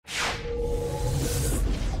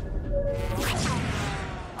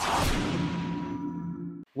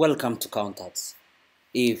Welcome to Countouts.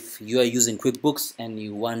 If you are using QuickBooks and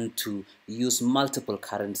you want to use multiple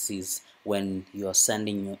currencies when you are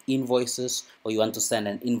sending your invoices, or you want to send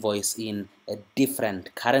an invoice in a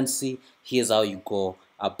different currency, here's how you go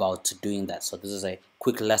about doing that. So this is a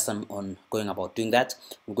quick lesson on going about doing that.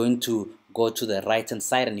 We're going to go to the right hand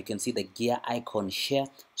side and you can see the gear icon here.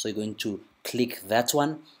 So you're going to click that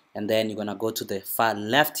one, and then you're going to go to the far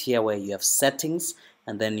left here where you have settings,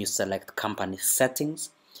 and then you select company settings.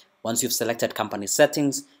 Once you've selected company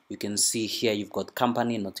settings, you can see here you've got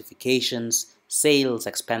company, notifications, sales,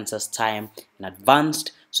 expenses, time, and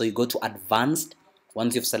advanced. So you go to advanced.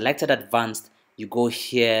 Once you've selected advanced, you go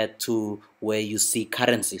here to where you see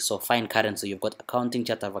currency. So find currency. You've got accounting,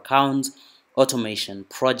 chart of accounts, automation,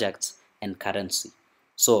 projects, and currency.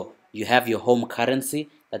 So you have your home currency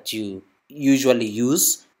that you usually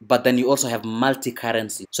use, but then you also have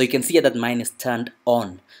multi-currency. So you can see that mine is turned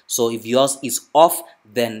on. So if yours is off,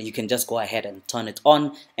 then you can just go ahead and turn it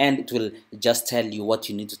on, and it will just tell you what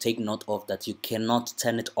you need to take note of, that you cannot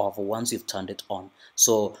turn it off once you've turned it on.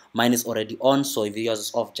 So mine is already on, so if yours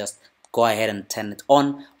is off, just go ahead and turn it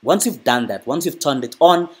on. Once you've done that, once you've turned it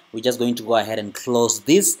on, we're just going to go ahead and close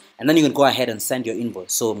this, and then you can go ahead and send your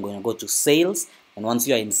invoice. So I'm going to go to sales, and once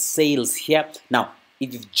you are in sales here, now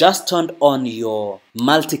if you've just turned on your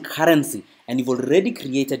multi-currency and you've already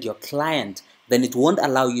created your client, then it won't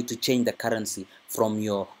allow you to change the currency from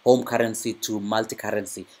your home currency to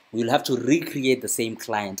multi-currency. You'll have to recreate the same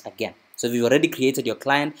client again. So if you've already created your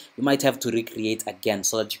client, you might have to recreate again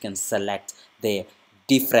so that you can select the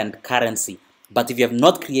different currency. But if you have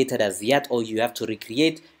not created as yet, or you have to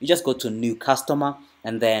recreate, you just go to new customer,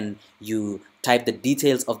 and then you type the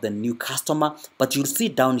details of the new customer. But you'll see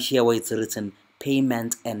down here where it's written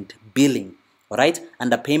payment and billing. All right,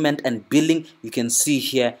 under payment and billing, you can see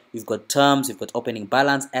here you've got terms, you've got opening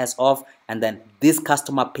balance, as of, and then this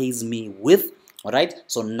customer pays me with. All right,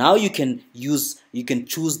 so now you can choose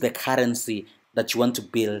the currency that you want to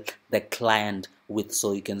bill the client with.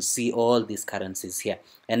 So you can see all these currencies here,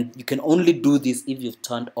 and you can only do this if you've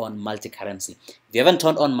turned on multi-currency. If you haven't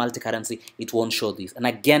turned on multi-currency, it won't show this. And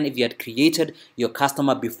again, if you had created your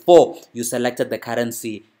customer before you selected the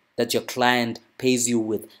currency that your client pays you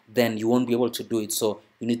with, then you won't be able to do it. So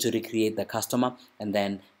you need to recreate the customer, and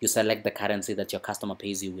then you select the currency that your customer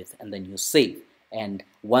pays you with, and then you save. And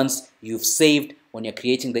once you've saved, when you're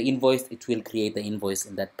creating the invoice, it will create the invoice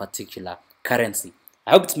in that particular currency.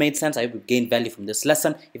 I hope it's made sense. I hope you've gained value from this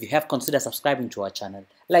lesson. If you have, consider subscribing to our channel,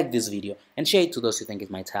 like this video, and share it to those you think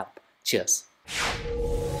it might help. Cheers.